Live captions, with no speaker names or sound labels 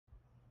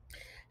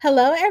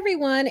Hello,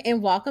 everyone,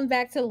 and welcome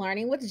back to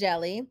Learning with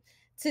Jelly.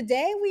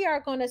 Today, we are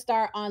going to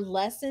start on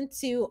lesson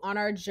 2 on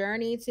our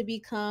journey to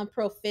become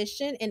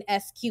proficient in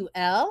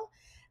SQL.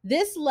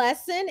 This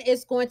lesson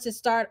is going to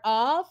start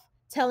off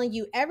telling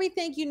you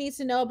everything you need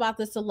to know about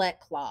the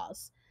select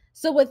clause.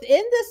 So,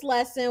 within this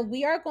lesson,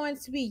 we are going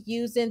to be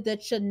using the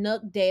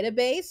Chinook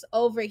database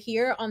over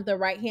here on the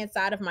right hand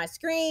side of my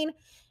screen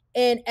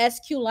in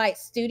SQLite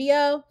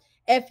Studio.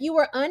 If you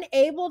were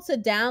unable to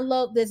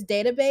download this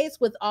database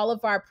with all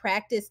of our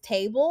practice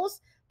tables,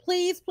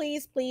 please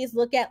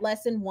look at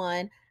lesson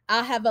 1.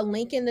 I'll have a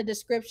link in the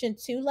description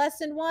to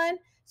lesson 1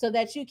 so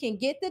that you can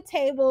get the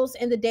tables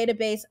in the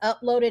database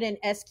uploaded in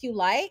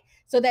SQLite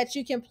so that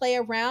you can play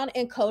around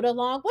and code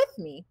along with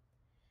me.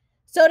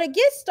 So to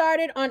get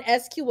started on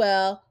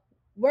SQL,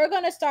 we're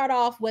going to start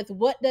off with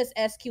what does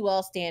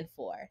SQL stand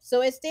for?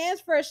 So it stands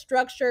for a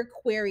structured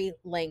query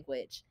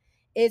language.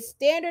 It's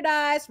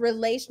standardized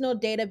relational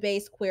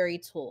database query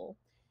tool.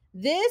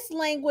 This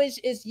language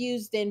is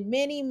used in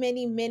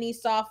many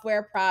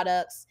software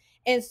products,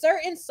 and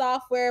certain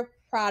software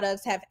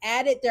products have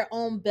added their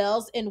own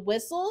bells and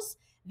whistles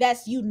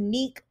that's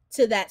unique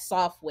to that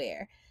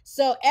software.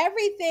 So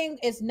everything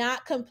is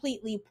not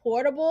completely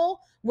portable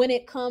when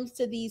it comes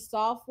to these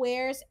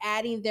softwares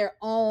adding their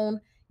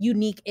own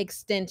unique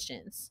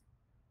extensions.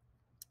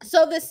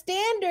 So the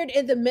standard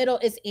in the middle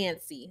is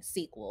ANSI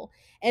SQL,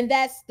 and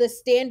that's the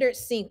standard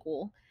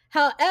SQL.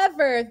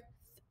 However,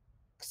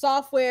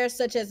 software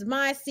such as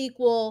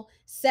MySQL,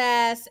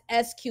 SAS,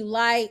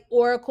 SQLite,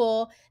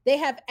 Oracle, they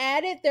have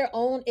added their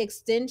own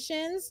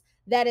extensions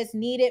that is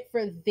needed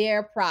for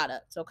their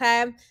product.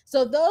 Okay.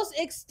 So those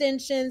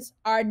extensions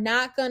are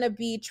not going to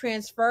be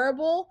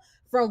transferable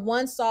from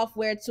one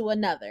software to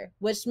another,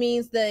 which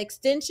means the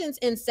extensions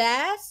in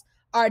SAS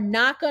are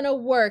not going to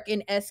work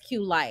in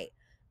SQLite.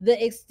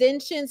 The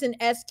extensions in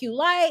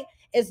SQLite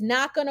is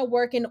not going to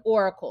work in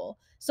Oracle.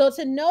 So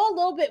to know a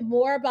little bit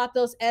more about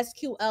those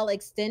SQL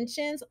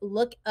extensions,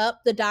 look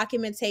up the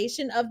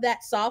documentation of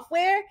that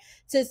software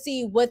to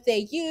see what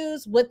they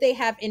use, what they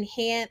have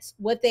enhanced,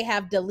 what they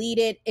have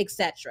deleted,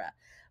 etc.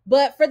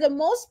 But for the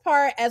most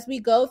part, as we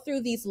go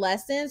through these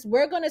lessons,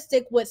 we're going to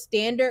stick with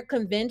standard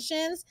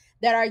conventions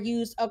that are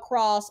used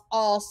across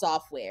all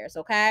softwares,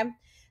 okay?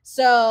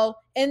 So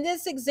in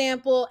this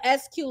example,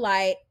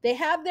 SQLite, they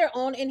have their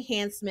own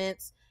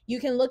enhancements. You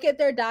can look at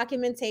their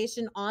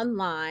documentation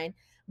online.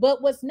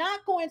 But what's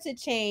not going to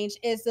change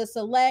is the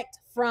select,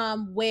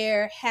 from,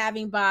 where,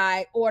 having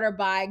by, order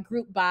by,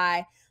 group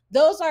by.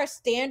 Those are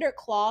standard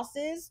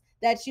clauses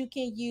that you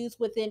can use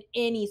within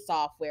any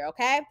software,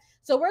 okay?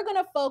 So we're going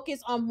to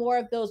focus on more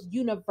of those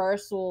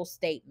universal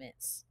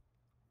statements.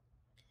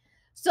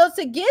 So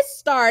to get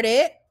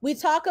started, we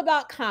talk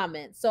about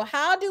comments. So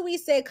how do we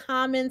say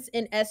comments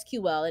in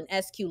SQL and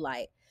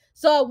SQLite?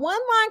 So a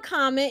one-line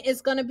comment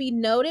is going to be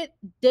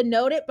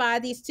denoted by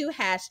these two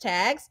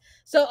hashtags.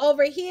 So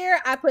over here,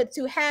 I put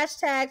two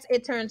hashtags,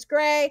 it turns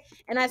gray,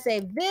 and I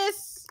say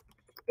this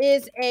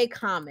is a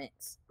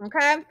comment.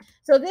 Okay.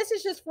 So this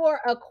is just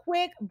for a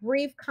quick,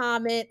 brief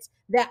comment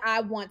that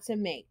I want to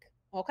make.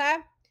 Okay.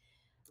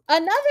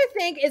 Another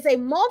thing is a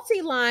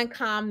multi-line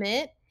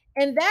comment,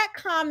 and that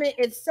comment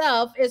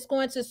itself is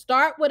going to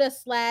start with a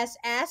slash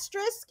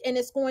asterisk and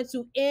it's going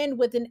to end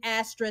with an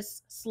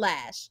asterisk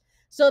slash.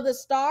 So the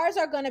stars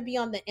are going to be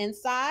on the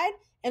inside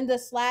and the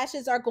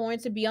slashes are going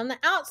to be on the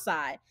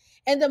outside.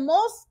 And the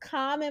most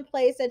common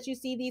place that you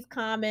see these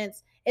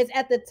comments is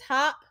at the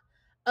top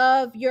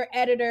of your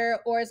editor,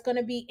 or it's going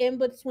to be in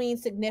between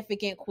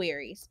significant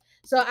queries.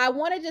 So I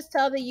want to just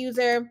tell the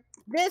user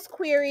this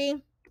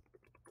query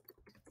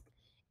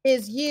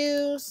is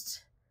used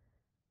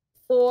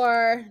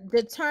for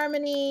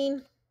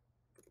determining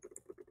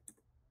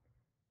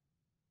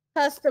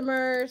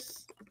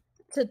customers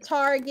to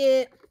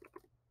target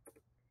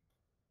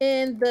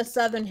in the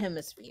Southern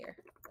Hemisphere,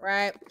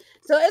 right?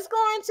 So it's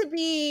going to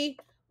be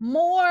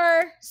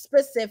more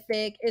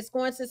specific. It's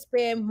going to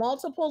span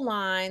multiple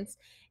lines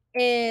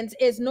and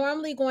is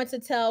normally going to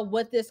tell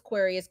what this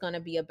query is going to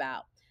be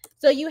about.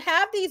 So you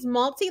have these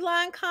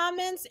multi-line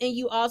comments and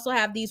you also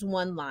have these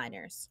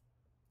one-liners.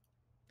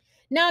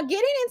 Now,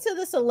 getting into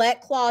the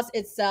select clause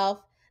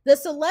itself, the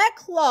select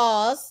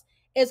clause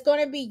is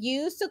going to be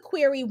used to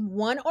query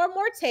one or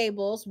more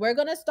tables. We're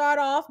going to start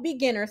off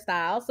beginner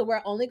style. So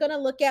we're only going to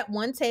look at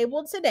one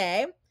table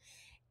today.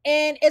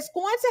 And it's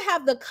going to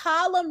have the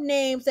column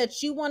names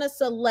that you want to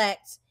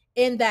select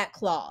in that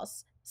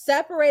clause,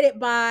 separated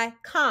by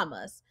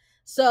commas.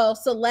 So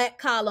select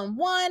column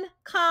 1,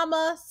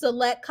 comma,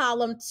 select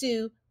column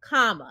 2,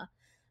 comma.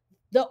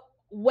 The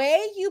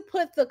way you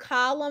put the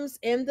columns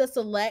in the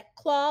select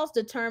clause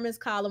determines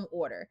column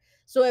order.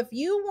 So if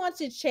you want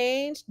to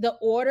change the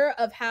order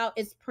of how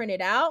it's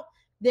printed out,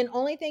 then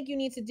only thing you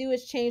need to do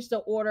is change the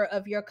order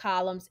of your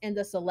columns in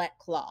the select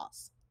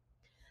clause.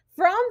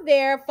 From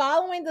there,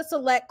 following the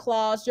select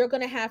clause, you're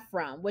going to have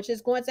from, which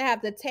is going to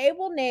have the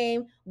table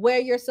name where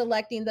you're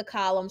selecting the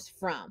columns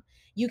from.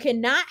 You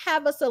cannot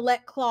have a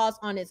select clause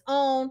on its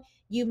own.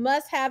 You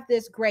must have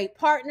this great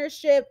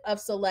partnership of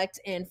select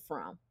and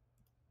from.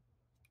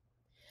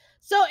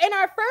 So in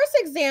our first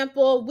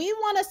example, we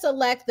want to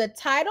select the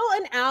title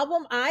and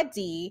album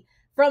ID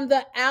from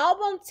the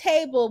album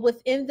table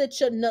within the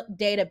Chinook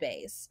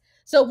database.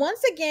 So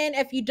once again,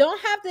 if you don't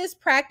have this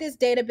practice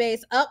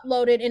database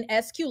uploaded in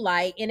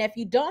SQLite, and if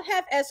you don't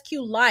have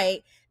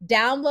SQLite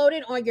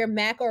downloaded on your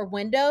Mac or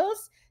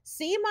Windows,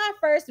 see my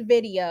first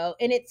video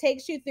and it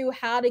takes you through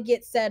how to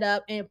get set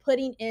up and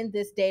putting in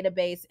this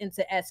database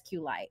into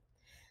SQLite.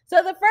 So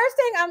the first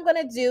thing I'm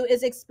going to do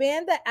is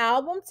expand the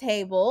album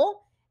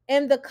table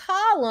and the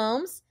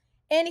columns.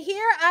 And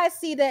here I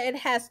see that it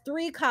has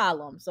 3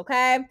 columns,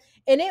 okay?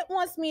 And it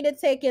wants me to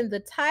take in the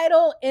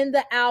title and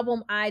the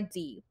album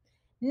ID.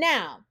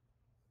 Now,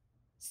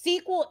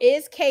 SQL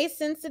is case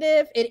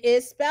sensitive, it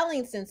is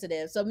spelling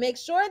sensitive. So make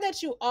sure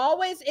that you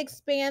always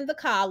expand the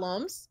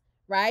columns,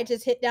 right?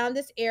 Just hit down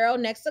this arrow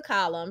next to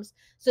columns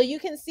so you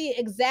can see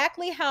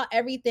exactly how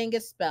everything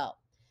is spelled.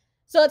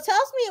 So it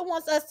tells me it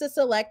wants us to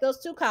select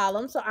those 2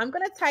 columns. So I'm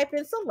going to type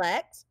in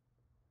select,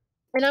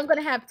 and I'm going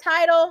to have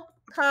title,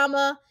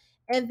 comma,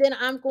 and then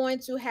I'm going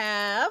to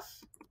have,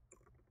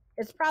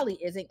 it probably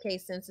isn't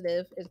case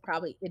sensitive.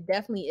 It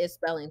definitely is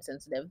spelling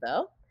sensitive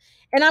though.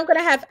 And I'm going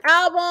to have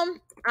album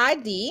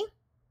ID.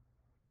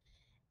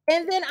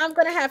 And then I'm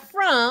going to have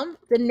from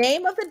the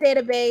name of the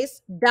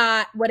database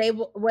dot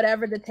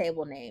whatever the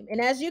table name. And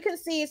as you can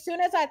see, as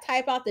soon as I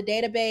type out the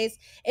database,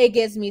 it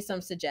gives me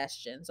some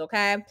suggestions,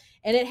 okay?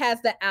 And it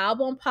has the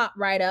album pop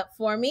right up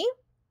for me.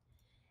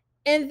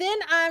 And then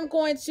I'm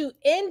going to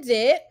end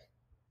it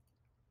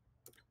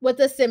with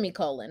a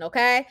semicolon,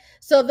 okay?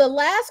 So the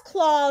last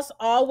clause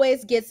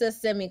always gets a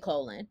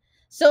semicolon.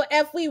 So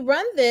if we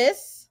run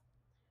this,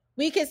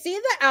 we can see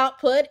the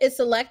output is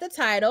select the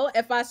title.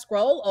 If I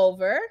scroll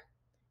over,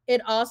 it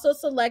also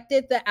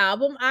selected the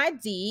album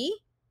ID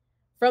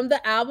from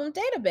the album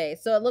database.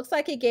 So it looks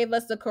like it gave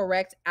us the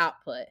correct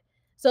output.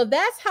 So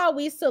that's how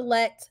we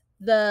select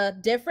the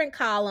different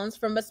columns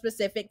from a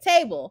specific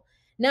table.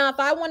 Now, if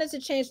I wanted to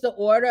change the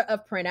order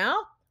of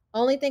printout,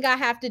 only thing I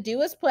have to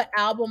do is put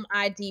album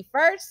ID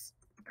first,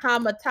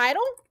 comma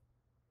title.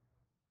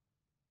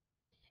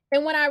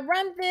 And when I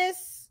run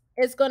this,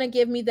 it's going to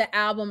give me the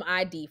album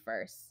ID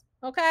first.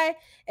 Okay.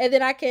 And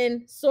then I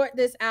can sort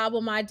this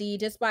album ID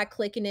just by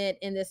clicking it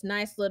in this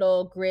nice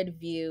little grid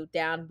view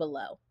down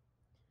below.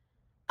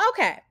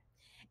 Okay.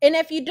 And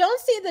if you don't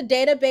see the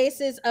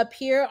databases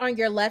appear on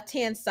your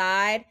left-hand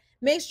side,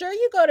 make sure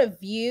you go to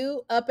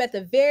view up at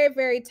the very,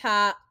 very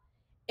top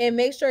and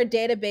make sure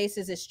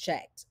databases is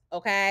checked.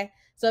 Okay.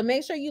 So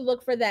make sure you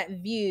look for that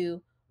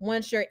view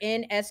once you're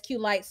in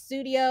SQLite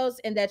Studios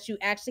and that you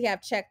actually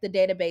have checked the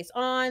database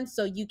on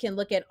so you can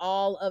look at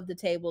all of the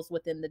tables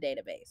within the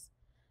database.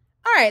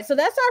 All right, so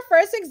that's our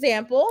first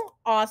example.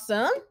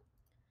 Awesome.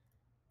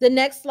 The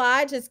next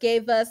slide just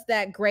gave us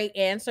that great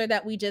answer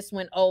that we just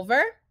went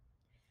over.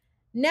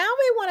 Now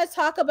we want to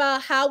talk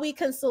about how we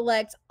can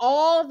select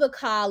all the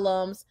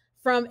columns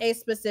from a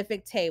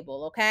specific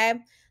table, okay?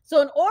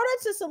 So in order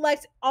to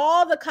select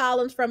all the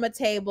columns from a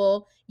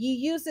table, you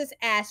use this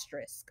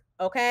asterisk,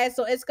 okay?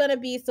 So it's going to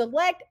be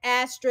select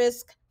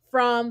asterisk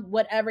from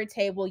whatever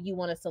table you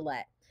want to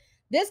select.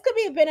 This could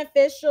be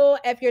beneficial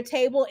if your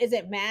table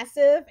isn't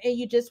massive and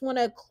you just want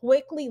to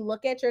quickly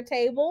look at your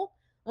table,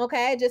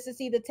 okay, just to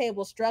see the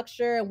table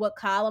structure and what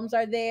columns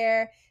are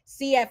there,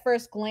 see at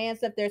first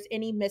glance if there's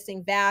any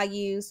missing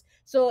values.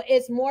 So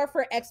it's more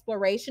for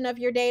exploration of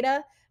your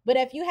data. But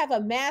if you have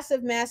a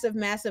massive, massive,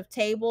 massive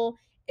table,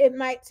 it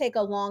might take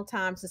a long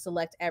time to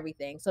select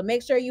everything. So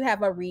make sure you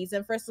have a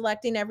reason for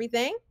selecting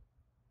everything.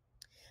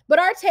 But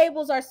our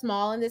tables are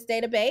small in this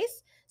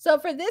database. So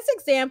for this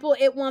example,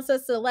 it wants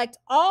us to select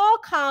all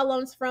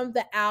columns from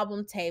the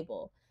album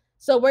table.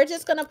 So we're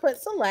just going to put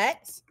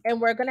select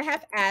and we're going to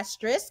have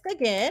asterisk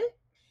again.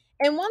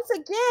 And once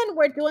again,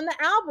 we're doing the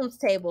albums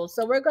table.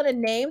 So we're going to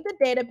name the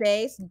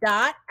database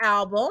dot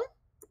album.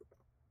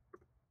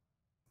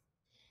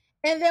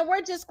 And then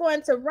we're just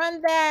going to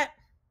run that.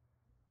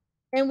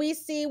 And we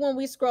see when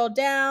we scroll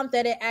down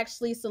that it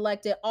actually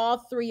selected all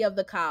 3 of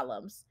the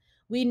columns.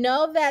 We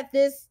know that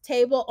this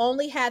table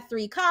only had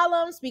 3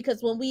 columns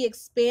because when we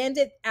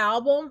expanded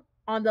album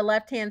on the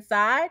left-hand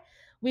side,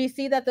 we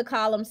see that the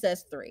column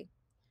says 3.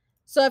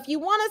 So if you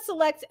want to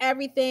select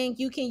everything,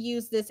 you can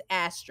use this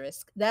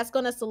asterisk. That's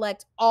going to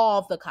select all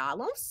of the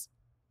columns.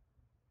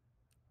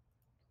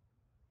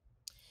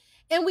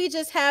 And we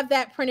just have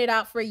that printed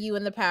out for you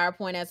in the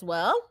PowerPoint as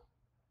well.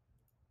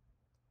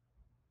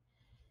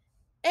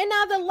 And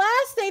now the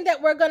last thing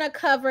that we're going to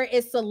cover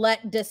is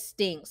select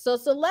distinct. So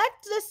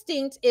select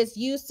distinct is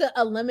used to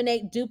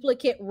eliminate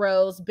duplicate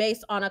rows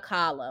based on a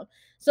column.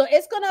 So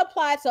it's going to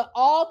apply to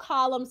all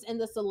columns in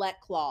the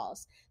select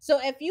clause. So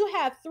if you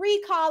have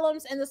 3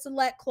 columns in the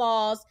select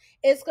clause,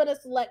 it's going to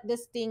select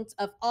distinct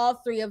of all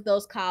 3 of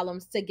those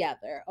columns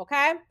together,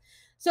 okay?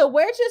 So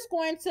we're just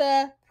going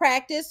to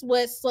practice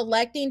with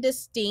selecting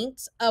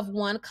distinct of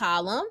one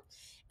column.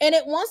 And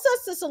it wants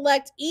us to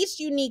select each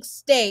unique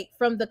state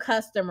from the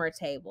customer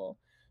table.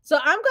 So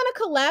I'm going to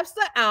collapse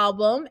the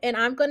album and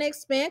I'm going to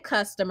expand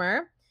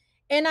customer.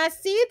 And I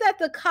see that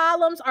the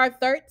columns are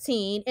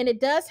 13 and it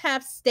does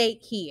have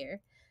state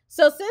here.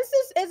 So since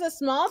this is a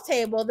small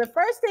table, the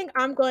first thing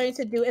I'm going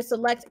to do is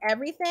select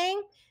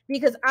everything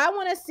because I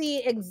want to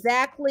see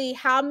exactly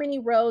how many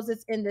rows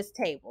is in this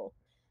table.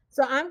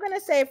 So I'm going to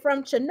say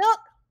from Chinook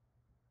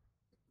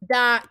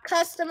dot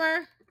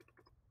customer,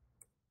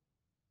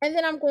 and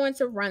then I'm going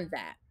to run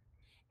that.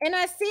 And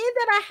I see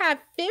that I have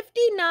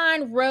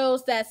 59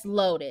 rows that's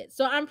loaded.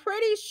 So I'm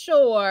pretty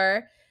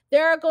sure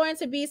there are going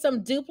to be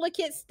some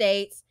duplicate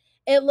states.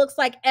 It looks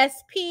like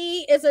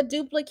SP is a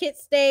duplicate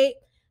state.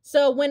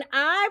 So when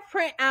I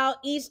print out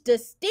each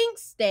distinct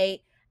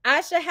state,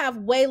 I should have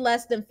way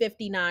less than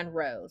 59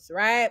 rows,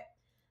 right?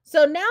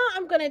 So now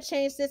I'm going to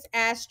change this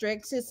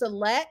asterisk to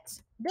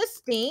select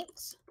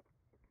distinct.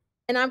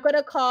 And I'm going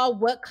to call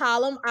what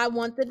column I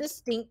want the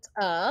distinct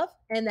of,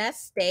 and that's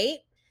state,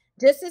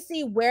 just to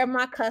see where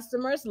my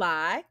customers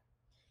lie.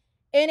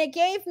 And it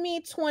gave me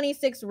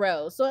 26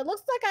 rows. So it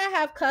looks like I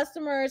have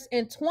customers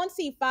in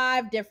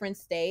 25 different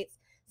states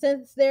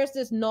since there's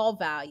this null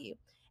value.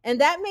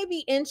 And that may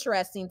be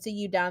interesting to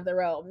you down the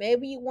road.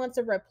 Maybe you want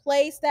to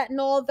replace that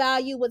null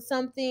value with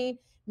something.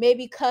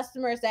 Maybe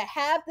customers that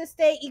have the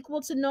state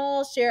equal to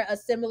null share a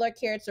similar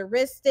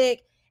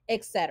characteristic,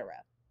 etc.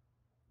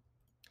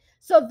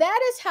 So that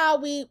is how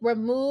we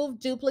remove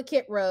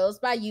duplicate rows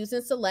by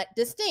using select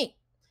distinct.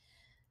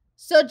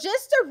 So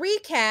just to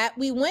recap,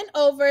 we went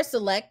over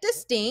select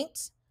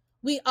distinct.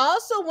 We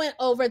also went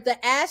over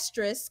the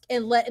asterisk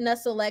and letting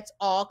us select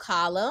all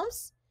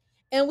columns.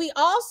 And we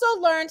also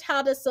learned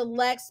how to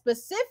select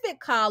specific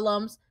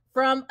columns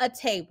from a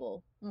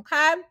table,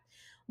 okay?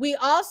 We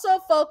also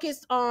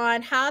focused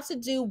on how to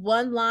do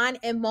one line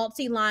and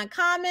multi-line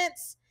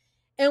comments.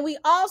 And we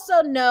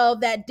also know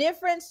that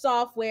different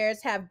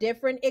softwares have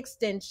different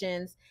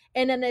extensions,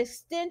 and an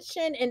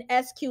extension in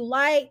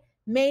SQLite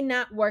may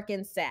not work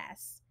in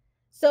SAS.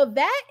 So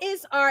that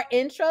is our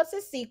intro to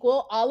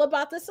SQL, all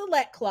about the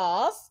select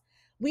clause.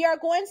 We are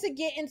going to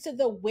get into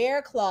the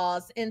where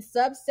clause and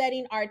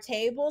subsetting our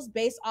tables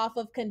based off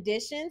of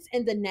conditions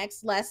in the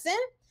next lesson.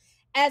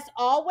 As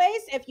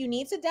always, if you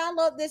need to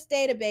download this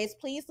database,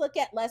 please look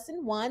at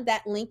lesson 1.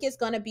 That link is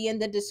going to be in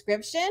the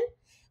description.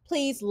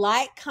 Please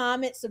like,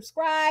 comment,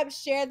 subscribe,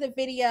 share the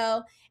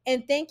video.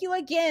 And thank you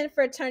again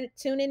for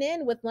tuning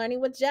in with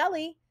Learning with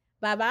Jelly.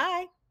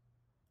 Bye-bye.